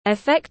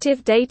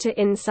Effective data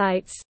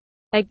insights.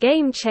 A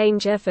game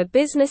changer for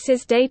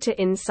businesses. Data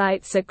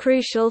insights are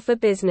crucial for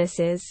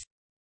businesses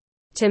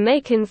to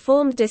make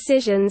informed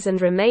decisions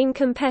and remain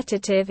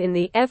competitive in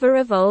the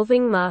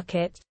ever-evolving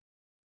market.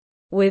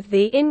 With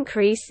the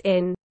increase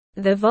in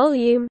the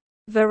volume,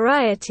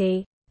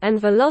 variety, and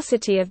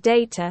velocity of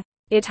data,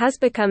 it has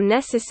become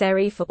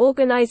necessary for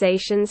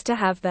organizations to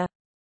have the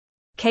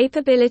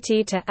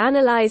capability to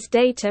analyze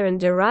data and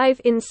derive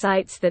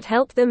insights that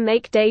help them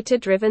make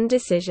data-driven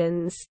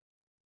decisions.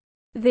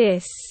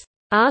 This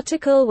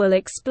article will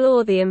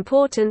explore the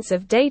importance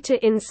of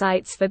data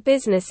insights for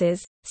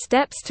businesses,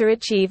 steps to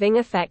achieving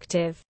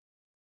effective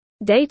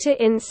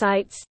data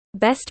insights,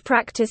 best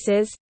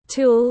practices,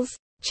 tools,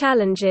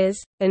 challenges,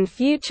 and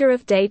future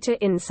of data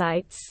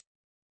insights.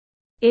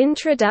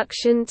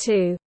 Introduction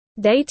to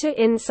data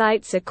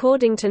insights.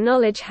 According to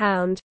Knowledge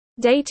Hound,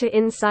 data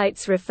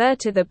insights refer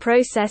to the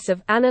process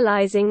of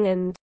analyzing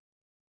and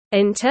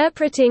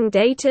interpreting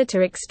data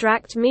to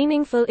extract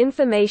meaningful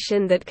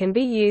information that can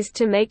be used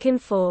to make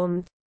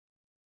informed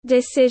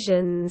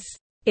decisions.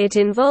 It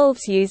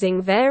involves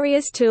using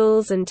various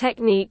tools and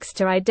techniques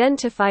to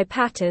identify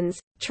patterns,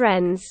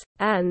 trends,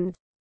 and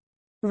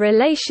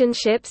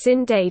relationships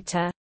in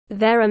data.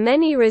 There are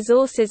many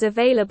resources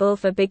available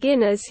for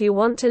beginners who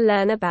want to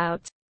learn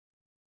about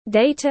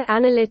data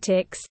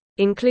analytics,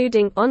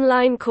 including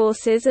online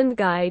courses and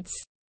guides.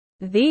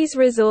 These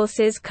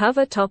resources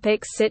cover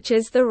topics such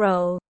as the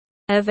role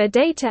of a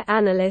data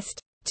analyst,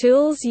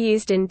 tools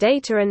used in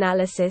data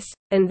analysis,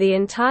 and the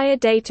entire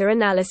data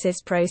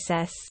analysis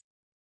process.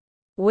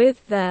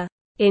 With the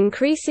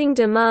increasing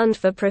demand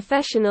for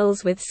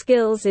professionals with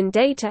skills in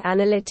data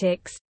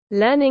analytics,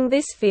 learning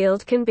this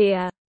field can be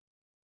a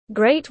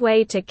great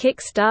way to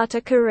kickstart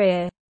a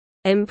career.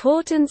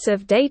 Importance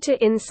of data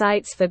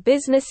insights for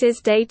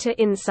businesses. Data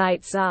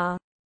insights are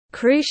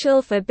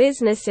crucial for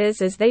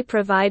businesses as they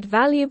provide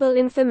valuable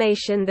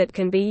information that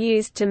can be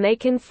used to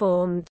make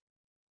informed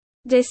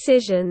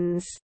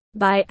decisions.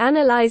 By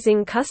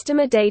analyzing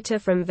customer data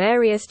from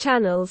various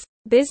channels,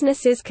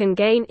 businesses can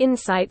gain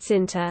insights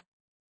into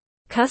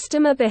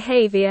customer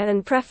behavior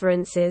and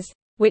preferences,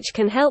 which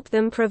can help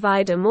them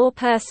provide a more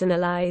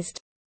personalized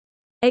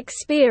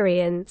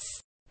experience.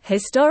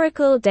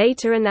 Historical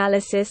data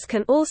analysis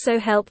can also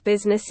help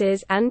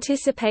businesses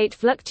anticipate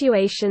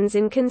fluctuations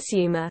in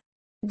consumer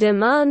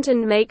demand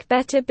and make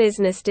better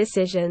business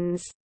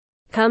decisions.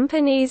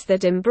 Companies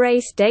that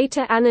embrace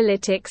data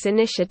analytics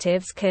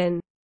initiatives can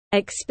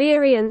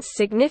experience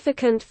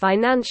significant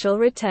financial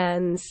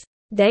returns.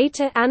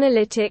 Data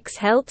analytics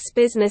helps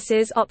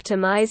businesses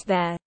optimize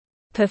their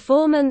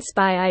performance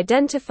by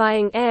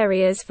identifying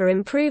areas for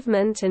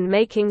improvement and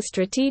making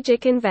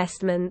strategic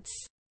investments.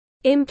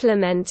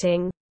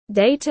 Implementing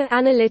data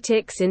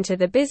analytics into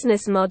the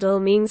business model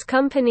means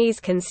companies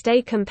can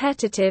stay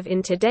competitive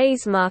in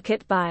today's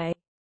market by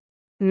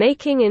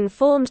making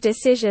informed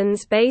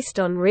decisions based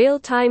on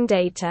real-time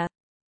data.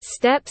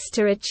 Steps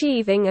to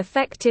achieving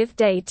effective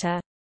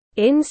data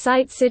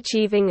insights.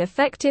 Achieving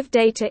effective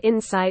data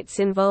insights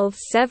involves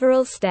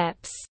several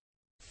steps.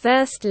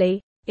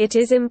 Firstly, it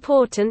is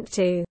important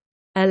to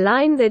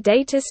align the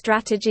data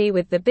strategy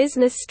with the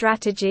business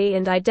strategy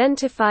and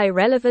identify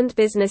relevant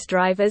business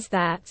drivers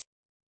that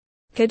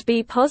could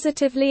be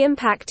positively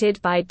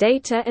impacted by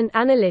data and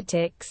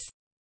analytics.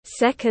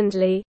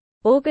 Secondly,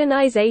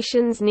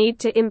 organizations need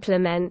to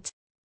implement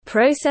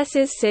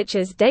processes such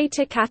as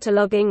data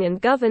cataloging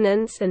and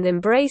governance and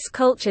embrace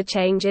culture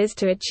changes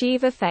to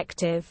achieve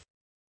effective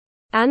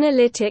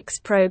analytics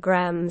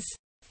programs.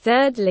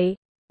 Thirdly,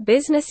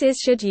 businesses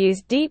should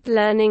use deep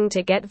learning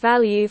to get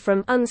value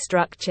from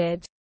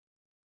unstructured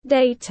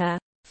data.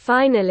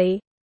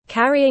 Finally,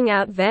 carrying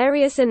out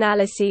various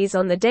analyses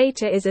on the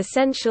data is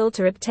essential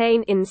to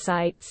obtain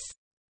insights.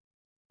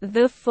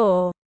 The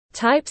 4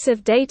 types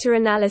of data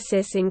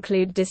analysis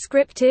include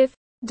descriptive,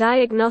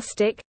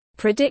 diagnostic,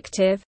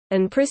 predictive,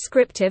 and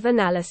prescriptive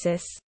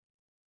analysis.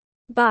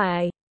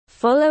 By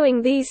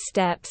following these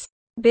steps,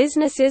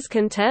 businesses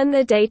can turn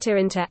the data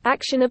into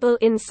actionable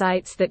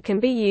insights that can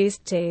be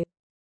used to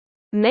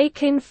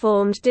make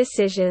informed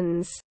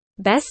decisions.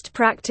 Best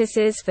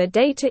practices for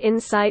data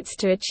insights.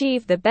 To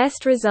achieve the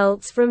best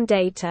results from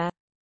data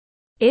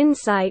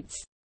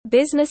insights,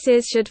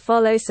 businesses should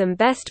follow some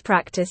best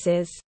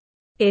practices.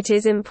 It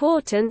is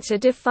important to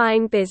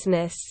define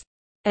business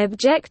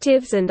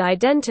objectives and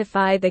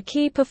identify the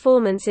key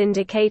performance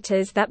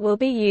indicators that will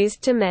be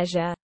used to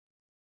measure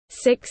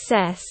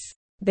success.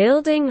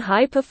 Building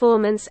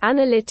high-performance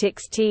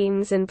analytics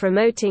teams and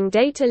promoting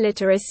data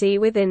literacy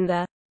within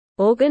the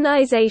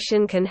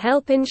organization can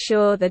help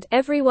ensure that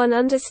everyone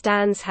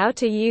understands how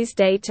to use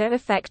data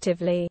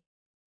effectively.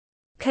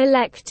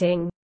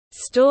 Collecting,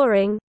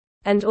 storing,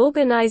 and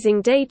organizing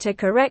data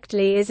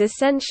correctly is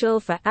essential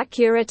for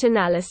accurate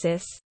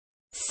analysis.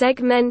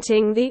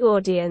 Segmenting the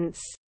audience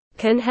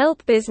can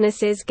help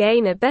businesses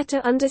gain a better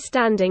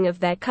understanding of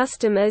their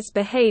customers'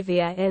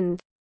 behavior and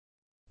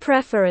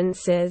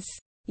preferences.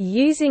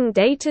 Using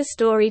data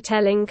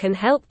storytelling can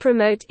help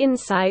promote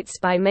insights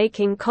by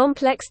making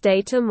complex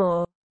data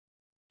more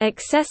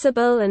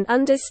accessible and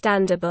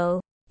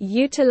understandable.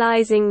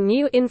 Utilizing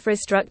new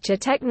infrastructure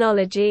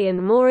technology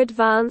and more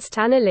advanced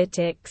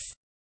analytics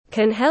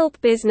can help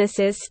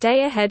businesses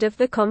stay ahead of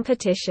the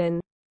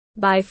competition.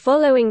 By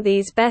following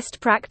these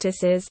best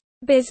practices,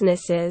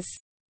 businesses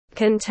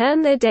can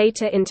turn their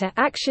data into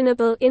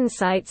actionable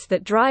insights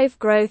that drive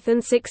growth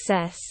and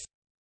success.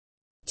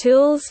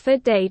 Tools for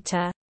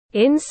data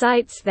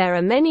insights. There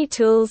are many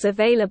tools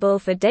available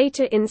for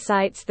data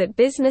insights that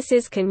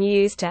businesses can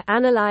use to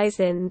analyze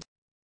and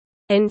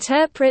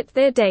interpret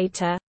their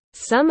data.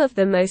 Some of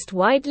the most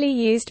widely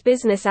used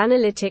business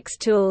analytics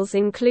tools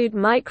include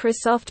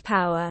Microsoft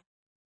Power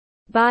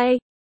BI,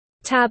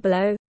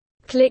 Tableau,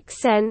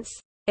 ClickSense,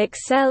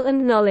 Excel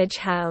and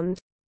KnowledgeHound.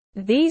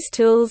 These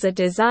tools are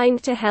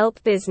designed to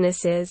help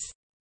businesses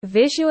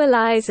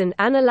visualize and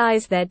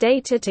analyze their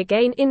data to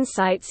gain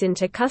insights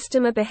into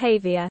customer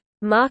behavior,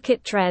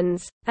 market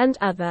trends, and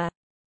other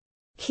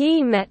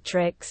key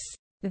metrics.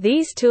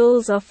 These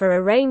tools offer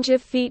a range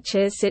of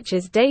features such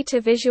as data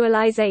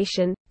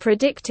visualization,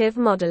 predictive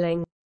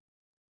modeling,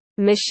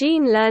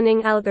 machine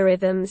learning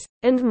algorithms,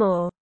 and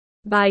more.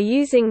 By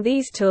using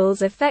these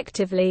tools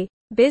effectively,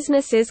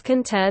 businesses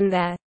can turn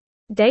their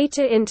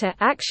data into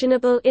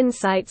actionable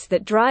insights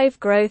that drive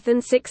growth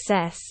and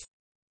success.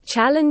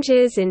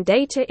 Challenges in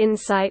data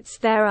insights.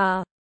 There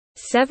are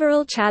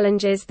several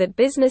challenges that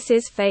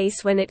businesses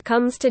face when it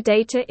comes to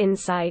data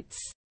insights.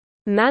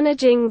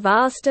 Managing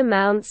vast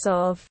amounts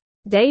of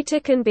data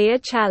can be a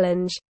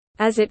challenge,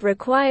 as it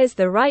requires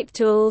the right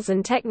tools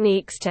and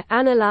techniques to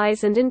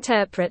analyze and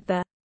interpret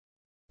the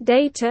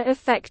data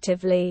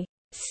effectively.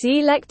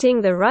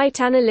 Selecting the right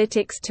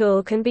analytics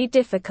tool can be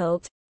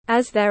difficult,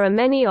 as there are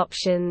many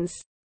options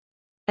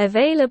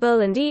available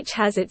and each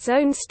has its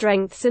own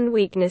strengths and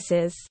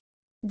weaknesses.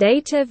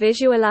 Data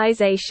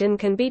visualization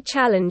can be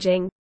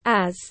challenging,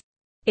 as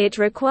it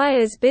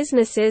requires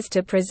businesses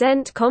to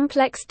present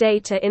complex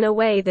data in a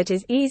way that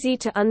is easy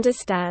to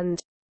understand.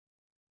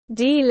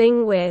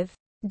 Dealing with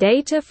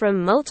data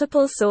from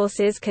multiple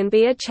sources can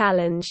be a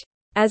challenge,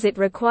 as it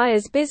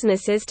requires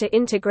businesses to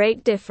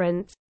integrate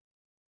different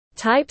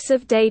types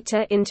of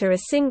data into a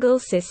single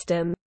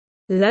system.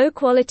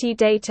 Low-quality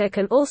data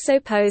can also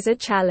pose a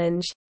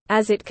challenge,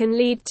 as it can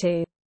lead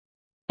to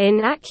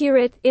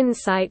inaccurate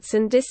insights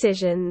and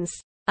decisions.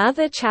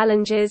 Other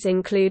challenges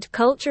include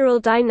cultural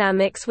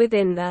dynamics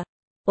within the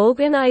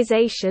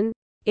organization,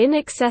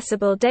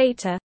 inaccessible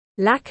data,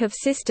 lack of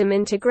system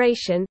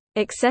integration,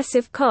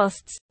 excessive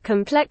costs,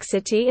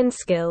 complexity and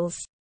skills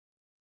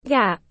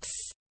gaps.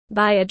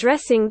 By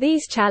addressing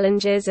these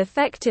challenges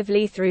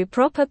effectively through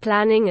proper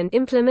planning and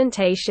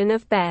implementation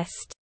of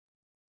best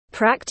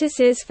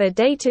practices for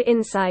data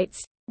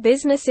insights,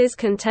 businesses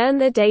can turn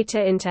their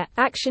data into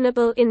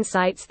actionable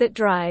insights that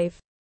drive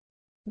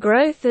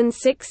growth and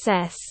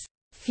success.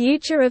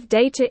 Future of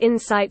data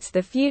insights.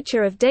 The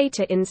future of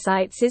data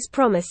insights is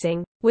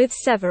promising, with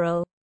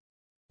several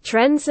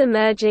trends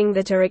emerging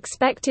that are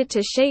expected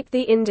to shape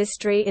the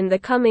industry in the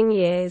coming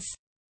years.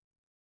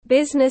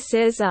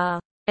 Businesses are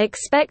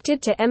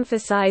expected to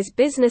emphasize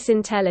business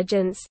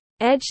intelligence,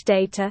 edge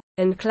data,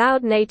 and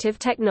cloud-native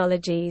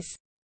technologies.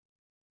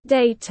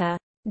 Data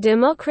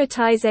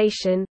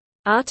democratization,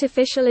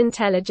 artificial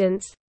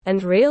intelligence,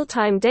 and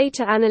real-time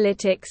data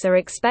analytics are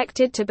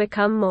expected to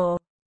become more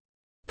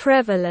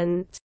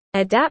prevalent.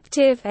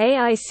 Adaptive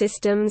AI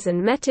systems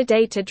and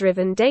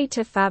metadata-driven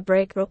data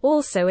fabric are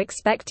also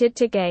expected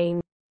to gain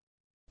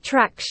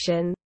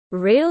traction.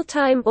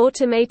 Real-time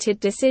automated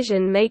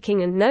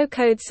decision-making and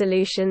no-code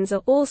solutions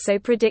are also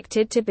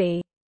predicted to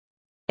be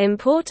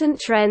important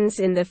trends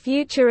in the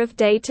future of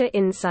data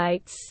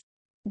insights.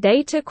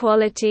 Data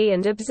quality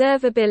and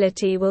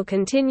observability will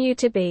continue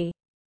to be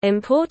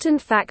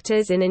important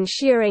factors in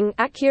ensuring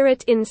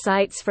accurate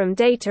insights from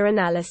data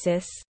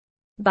analysis.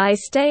 By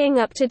staying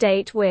up to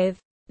date with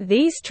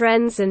these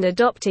trends and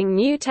adopting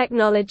new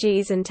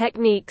technologies and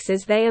techniques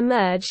as they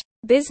emerge,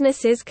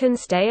 businesses can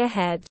stay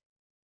ahead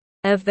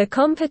of the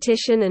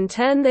competition and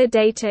turn their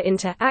data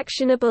into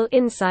actionable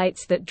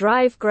insights that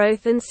drive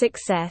growth and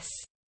success.